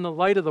salt and the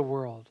light of the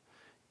world.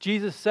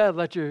 Jesus said,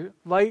 let your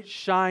light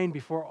shine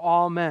before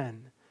all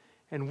men.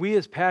 And we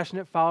as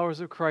passionate followers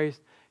of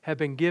Christ have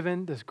been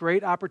given this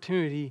great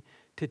opportunity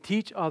to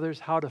teach others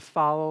how to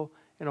follow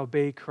and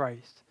obey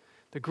Christ.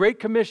 The Great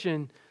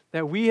Commission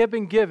that we have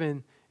been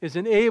given is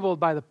enabled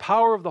by the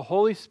power of the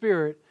Holy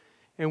Spirit,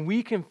 and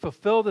we can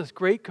fulfill this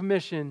Great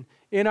Commission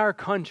in our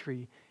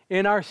country,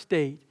 in our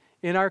state,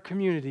 in our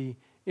community,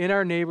 in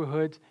our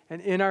neighborhoods,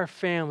 and in our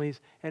families,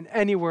 and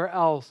anywhere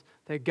else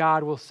that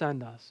God will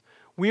send us.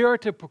 We are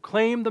to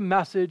proclaim the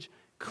message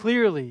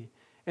clearly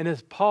And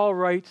as Paul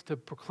writes, to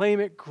proclaim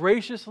it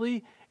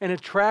graciously and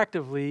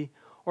attractively,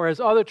 or as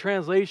other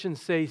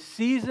translations say,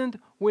 seasoned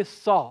with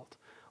salt.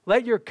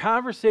 Let your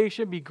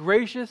conversation be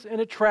gracious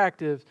and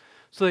attractive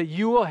so that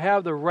you will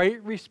have the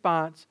right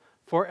response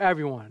for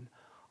everyone.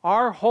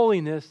 Our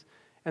holiness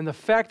and the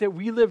fact that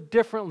we live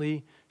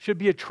differently should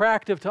be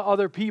attractive to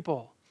other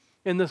people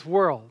in this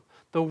world.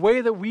 The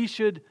way that we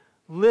should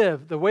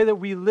live, the way that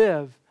we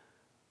live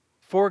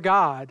for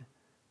God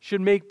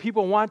should make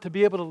people want to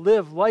be able to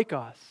live like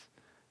us.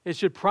 It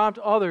should prompt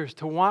others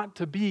to want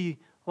to be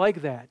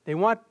like that.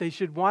 They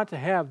should want to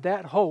have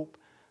that hope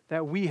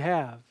that we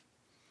have.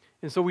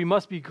 And so we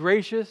must be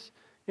gracious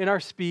in our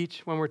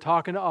speech when we're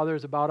talking to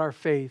others about our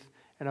faith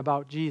and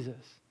about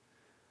Jesus.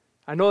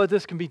 I know that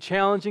this can be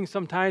challenging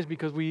sometimes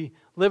because we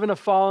live in a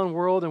fallen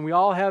world and we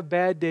all have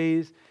bad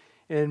days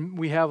and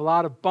we have a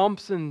lot of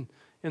bumps in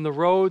the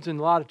roads and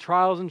a lot of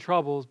trials and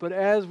troubles. But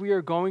as we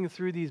are going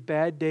through these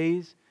bad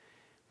days,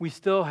 we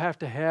still have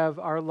to have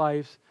our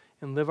lives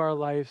and live our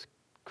lives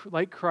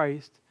like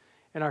Christ,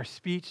 and our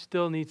speech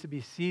still needs to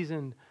be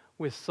seasoned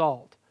with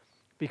salt,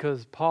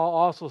 because Paul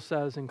also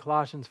says in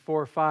Colossians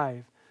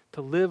 4:5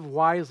 to live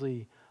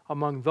wisely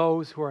among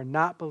those who are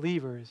not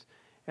believers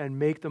and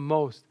make the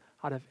most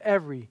out of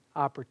every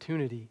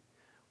opportunity.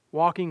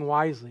 Walking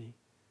wisely.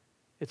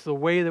 It's the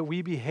way that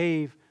we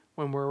behave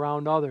when we're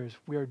around others.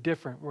 We are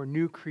different. We're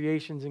new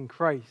creations in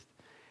Christ.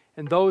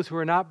 And those who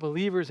are not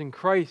believers in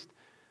Christ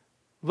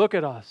look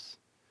at us,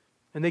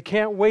 and they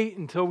can't wait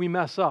until we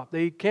mess up.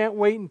 They can't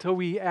wait until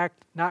we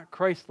act not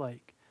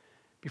Christ-like.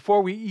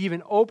 Before we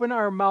even open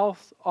our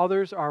mouths,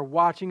 others are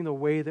watching the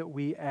way that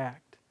we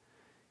act,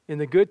 in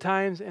the good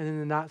times and in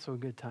the not so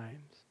good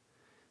times.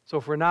 So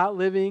if we're not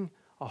living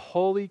a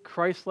holy,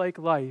 Christ-like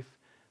life,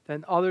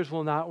 then others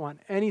will not want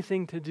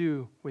anything to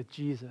do with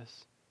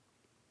Jesus.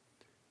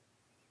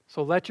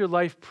 So let your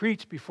life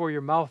preach before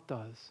your mouth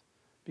does,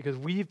 because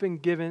we've been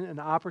given an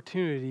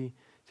opportunity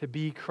to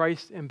be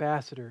Christ's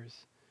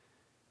ambassadors.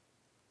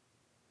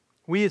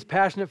 We as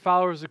passionate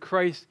followers of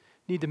Christ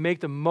need to make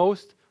the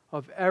most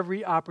of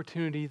every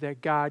opportunity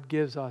that God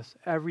gives us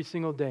every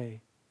single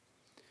day.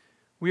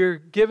 We are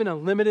given a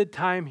limited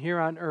time here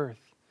on earth,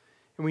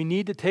 and we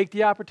need to take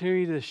the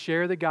opportunity to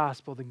share the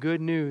gospel, the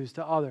good news,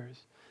 to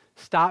others.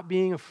 Stop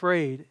being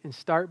afraid and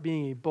start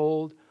being a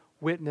bold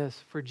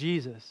witness for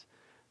Jesus.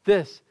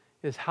 This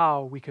is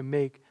how we can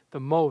make the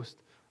most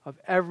of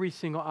every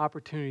single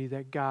opportunity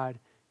that God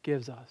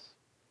gives us.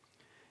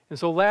 And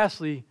so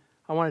lastly,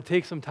 I want to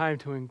take some time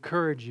to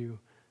encourage you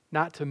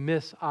not to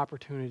miss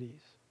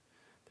opportunities.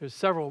 There's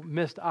several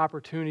missed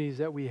opportunities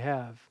that we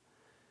have.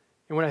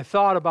 And when I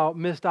thought about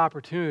missed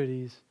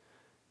opportunities,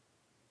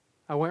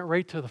 I went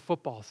right to the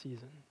football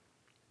season.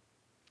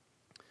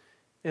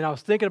 And I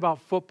was thinking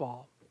about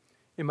football.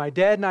 And my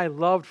dad and I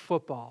loved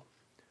football.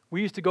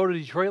 We used to go to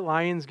Detroit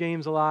Lions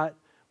games a lot.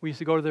 We used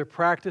to go to their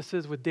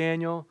practices with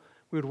Daniel.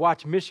 We would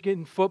watch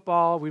Michigan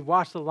football. We'd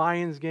watch the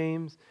Lions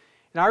games.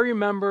 And I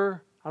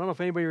remember, I don't know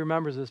if anybody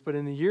remembers this, but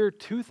in the year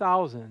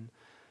 2000,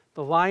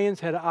 the Lions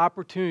had an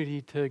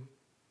opportunity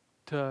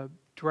to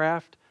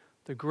draft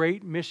the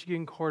great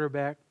Michigan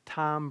quarterback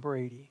Tom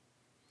Brady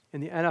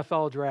in the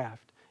NFL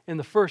draft in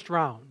the first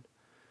round.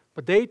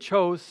 But they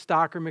chose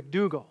Stocker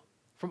McDougal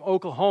from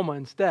Oklahoma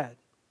instead.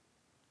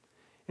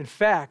 In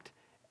fact,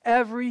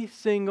 every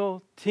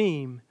single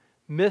team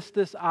missed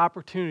this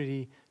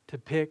opportunity to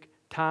pick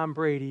Tom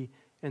Brady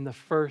in the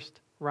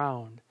first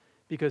round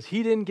because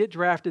he didn't get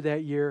drafted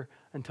that year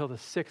until the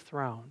 6th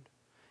round.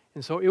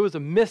 And so it was a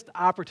missed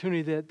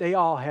opportunity that they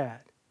all had.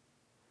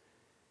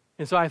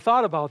 And so I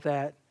thought about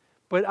that,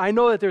 but I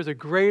know that there's a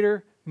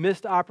greater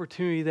missed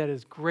opportunity that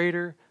is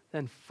greater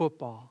than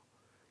football,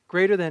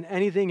 greater than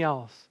anything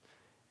else.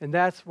 And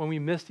that's when we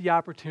miss the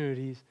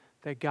opportunities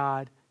that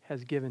God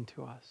has given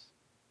to us.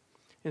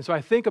 And so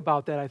I think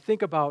about that. I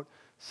think about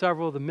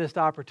several of the missed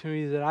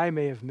opportunities that I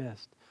may have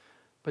missed.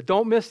 But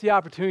don't miss the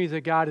opportunities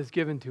that God has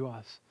given to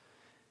us.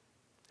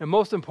 And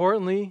most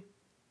importantly,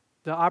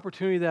 the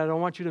opportunity that I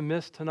don't want you to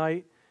miss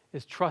tonight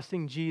is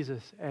trusting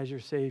Jesus as your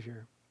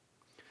Savior.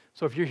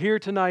 So if you're here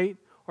tonight,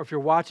 or if you're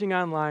watching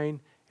online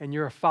and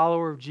you're a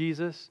follower of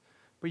Jesus,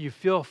 but you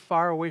feel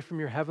far away from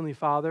your Heavenly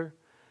Father,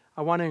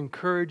 I want to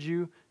encourage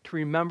you to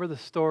remember the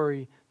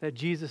story that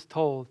Jesus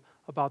told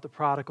about the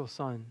prodigal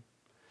son.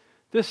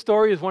 This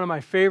story is one of my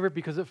favorite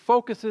because it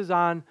focuses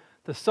on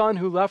the son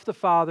who left the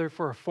father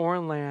for a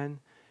foreign land.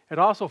 It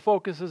also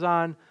focuses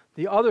on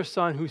the other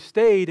son who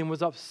stayed and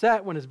was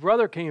upset when his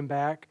brother came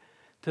back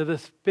to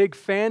this big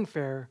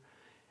fanfare,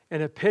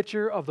 and a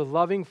picture of the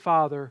loving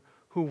father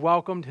who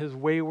welcomed his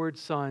wayward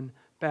son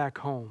back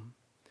home.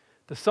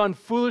 The son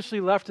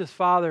foolishly left his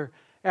father,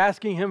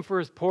 asking him for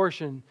his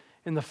portion,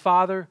 and the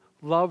father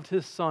loved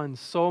his son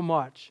so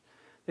much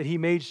that he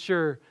made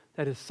sure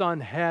that his son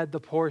had the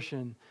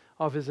portion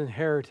of his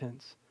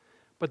inheritance.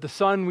 But the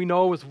son, we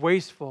know, was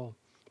wasteful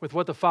with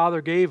what the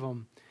father gave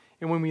him.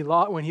 And when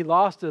he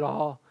lost it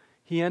all,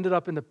 he ended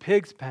up in the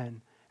pig's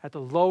pen at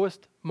the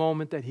lowest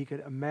moment that he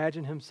could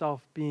imagine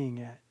himself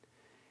being at.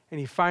 And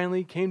he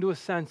finally came to his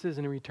senses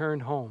and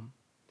returned home.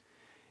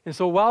 And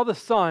so while the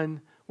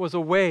son was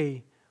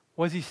away,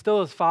 was he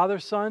still his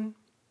father's son?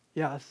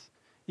 Yes.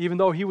 Even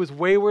though he was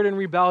wayward and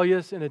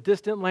rebellious in a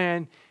distant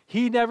land,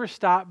 he never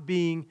stopped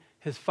being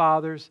his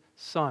father's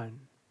son.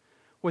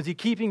 Was he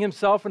keeping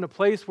himself in a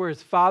place where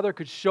his father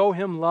could show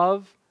him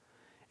love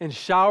and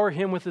shower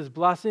him with his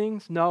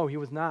blessings? No, he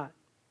was not.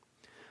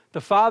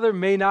 The father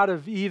may not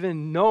have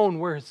even known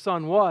where his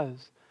son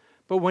was,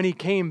 but when he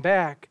came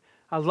back,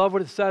 I love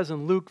what it says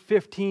in Luke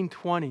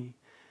 15:20,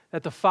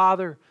 that the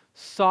father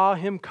saw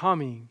him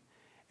coming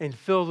and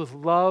filled with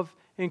love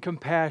and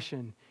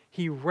compassion,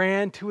 he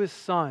ran to his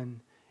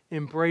son,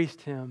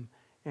 embraced him,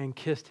 and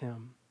kissed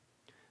him.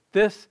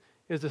 This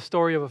is the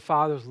story of a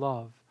father's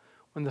love.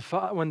 When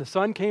the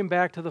son came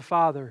back to the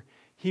father,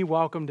 he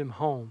welcomed him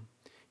home.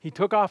 He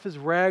took off his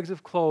rags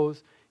of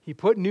clothes, he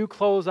put new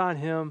clothes on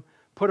him,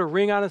 put a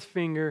ring on his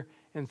finger,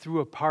 and threw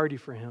a party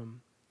for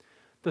him.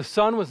 The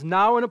son was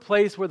now in a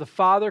place where the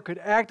father could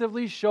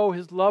actively show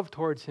his love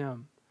towards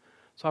him.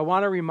 So I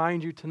want to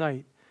remind you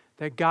tonight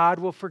that God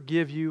will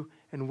forgive you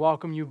and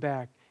welcome you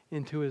back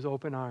into his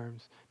open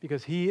arms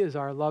because he is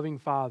our loving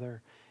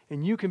Father,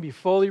 and you can be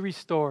fully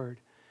restored.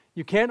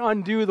 You can't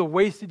undo the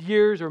wasted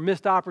years or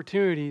missed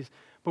opportunities,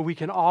 but we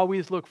can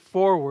always look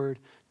forward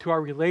to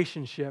our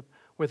relationship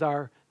with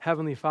our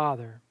Heavenly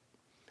Father.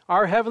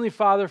 Our Heavenly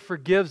Father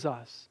forgives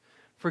us.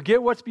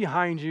 Forget what's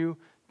behind you.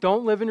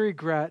 Don't live in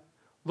regret.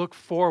 Look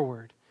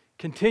forward.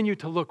 Continue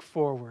to look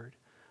forward.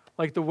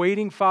 Like the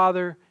waiting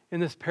father in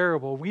this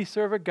parable, we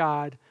serve a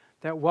God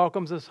that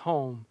welcomes us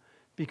home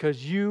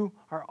because you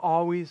are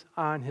always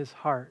on his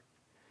heart.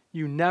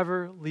 You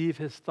never leave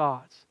his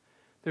thoughts.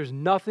 There's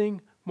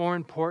nothing more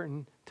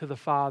important to the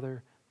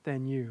Father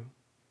than you.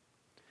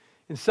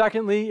 And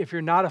secondly, if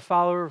you're not a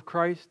follower of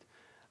Christ,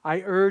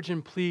 I urge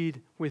and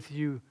plead with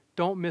you,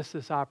 don't miss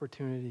this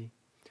opportunity.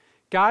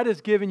 God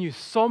has given you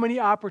so many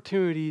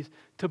opportunities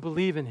to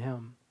believe in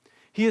him.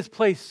 He has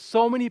placed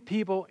so many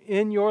people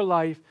in your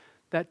life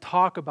that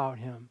talk about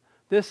him.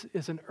 This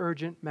is an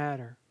urgent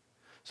matter.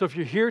 So if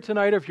you're here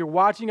tonight or if you're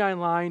watching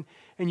online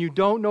and you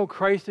don't know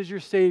Christ as your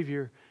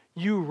Savior,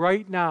 you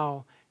right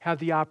now have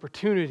the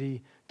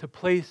opportunity to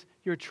place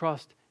your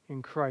trust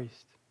in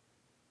Christ.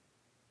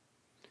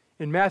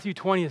 In Matthew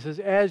 20, it says,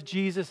 as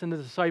Jesus and the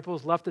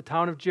disciples left the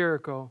town of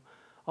Jericho,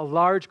 a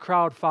large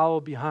crowd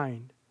followed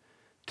behind.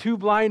 2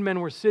 blind men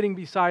were sitting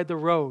beside the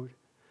road.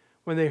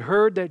 When they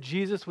heard that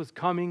Jesus was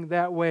coming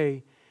that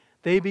way,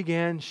 they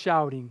began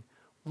shouting,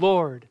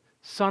 Lord,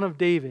 Son of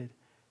David,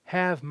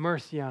 have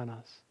mercy on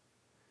us.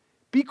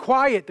 Be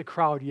quiet, the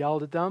crowd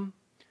yelled at them.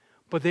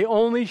 But they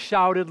only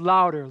shouted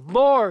louder,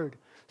 Lord,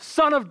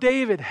 Son of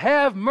David,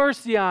 have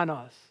mercy on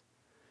us.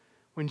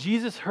 When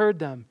Jesus heard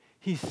them,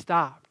 he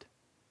stopped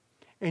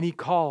and he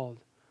called,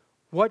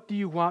 what do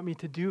you want me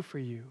to do for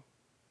you?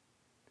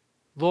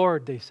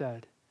 Lord, they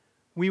said,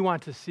 we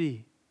want to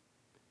see.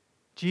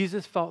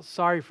 Jesus felt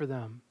sorry for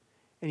them,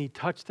 and he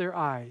touched their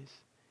eyes,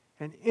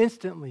 and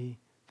instantly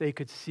they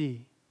could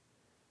see.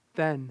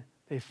 Then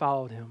they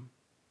followed him.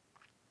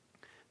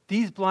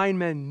 These blind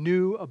men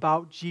knew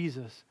about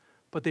Jesus,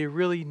 but they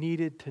really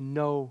needed to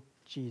know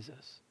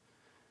Jesus.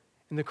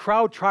 And the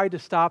crowd tried to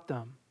stop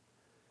them,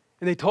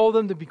 and they told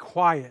them to be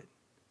quiet.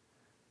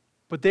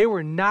 But they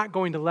were not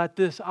going to let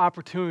this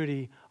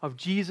opportunity of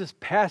Jesus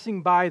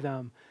passing by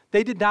them.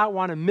 They did not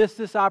want to miss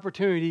this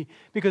opportunity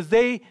because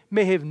they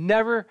may have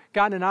never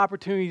gotten an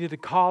opportunity to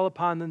call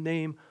upon the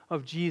name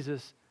of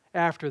Jesus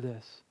after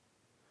this.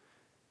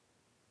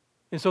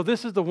 And so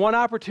this is the one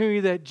opportunity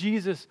that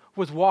Jesus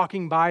was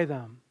walking by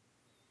them.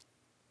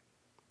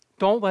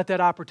 Don't let that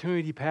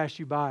opportunity pass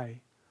you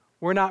by.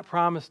 We're not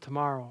promised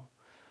tomorrow.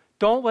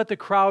 Don't let the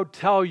crowd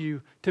tell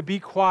you to be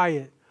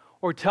quiet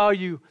or tell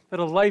you that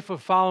a life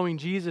of following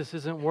Jesus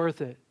isn't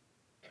worth it.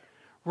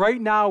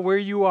 Right now, where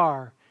you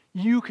are,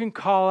 you can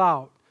call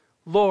out,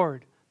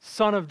 Lord,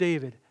 Son of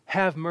David,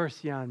 have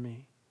mercy on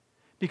me.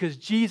 Because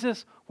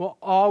Jesus will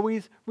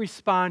always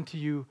respond to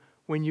you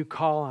when you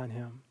call on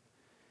him.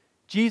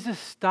 Jesus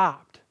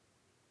stopped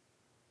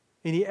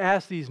and he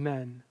asked these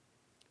men,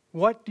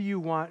 what do you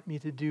want me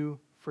to do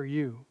for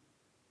you?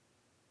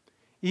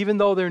 Even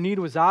though their need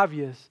was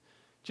obvious,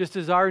 just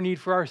as our need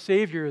for our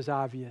Savior is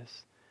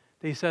obvious,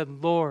 they said,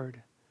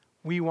 Lord,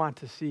 we want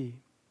to see.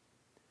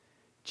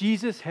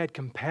 Jesus had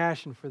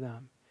compassion for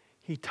them.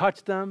 He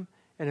touched them,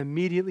 and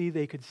immediately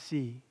they could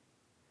see.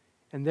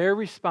 And their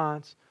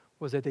response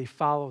was that they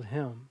followed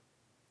him.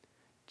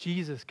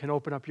 Jesus can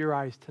open up your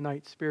eyes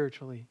tonight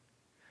spiritually.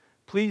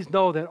 Please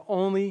know that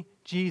only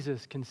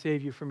Jesus can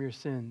save you from your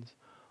sins.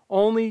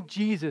 Only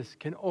Jesus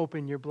can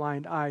open your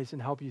blind eyes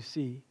and help you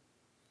see.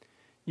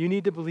 You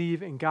need to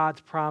believe in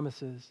God's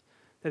promises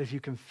that if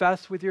you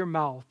confess with your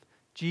mouth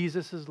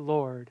Jesus is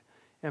Lord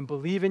and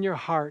believe in your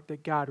heart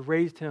that God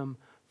raised him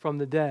from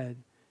the dead,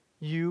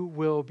 you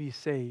will be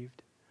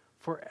saved.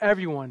 For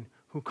everyone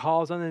who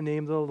calls on the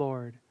name of the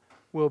Lord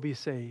will be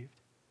saved.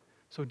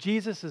 So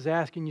Jesus is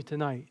asking you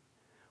tonight,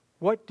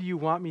 what do you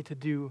want me to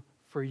do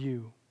for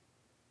you?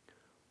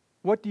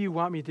 What do you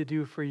want me to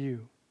do for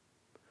you?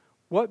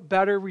 What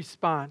better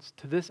response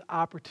to this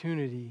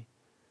opportunity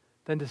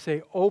than to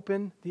say,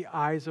 open the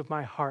eyes of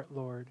my heart,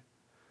 Lord,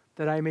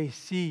 that I may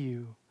see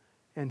you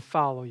and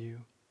follow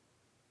you.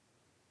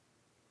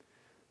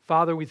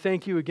 Father, we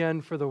thank you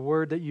again for the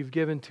word that you've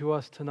given to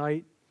us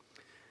tonight.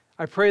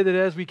 I pray that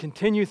as we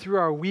continue through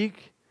our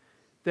week,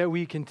 that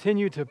we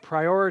continue to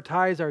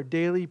prioritize our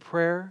daily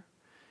prayer,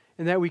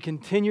 and that we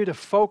continue to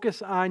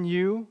focus on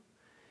you,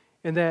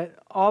 and that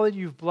all that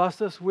you've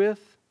blessed us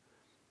with,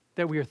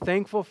 that we are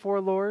thankful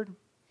for, Lord.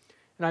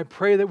 And I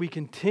pray that we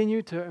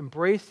continue to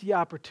embrace the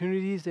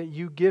opportunities that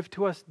you give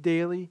to us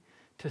daily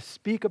to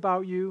speak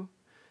about you,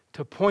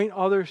 to point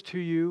others to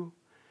you,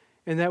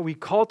 and that we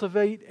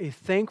cultivate a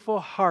thankful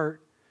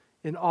heart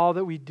in all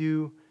that we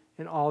do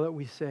and all that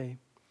we say.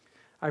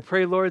 I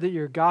pray, Lord, that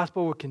your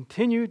gospel will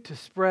continue to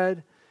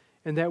spread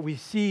and that we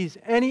seize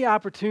any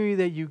opportunity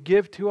that you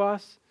give to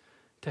us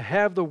to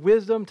have the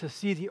wisdom to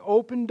see the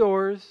open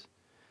doors,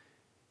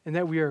 and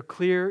that we are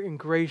clear and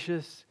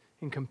gracious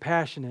and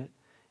compassionate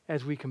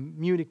as we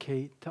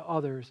communicate to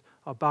others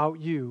about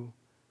you,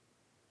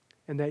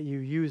 and that you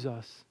use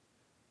us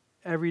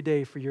every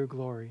day for your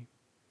glory.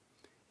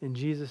 In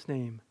Jesus'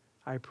 name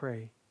I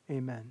pray.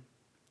 Amen.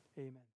 Amen.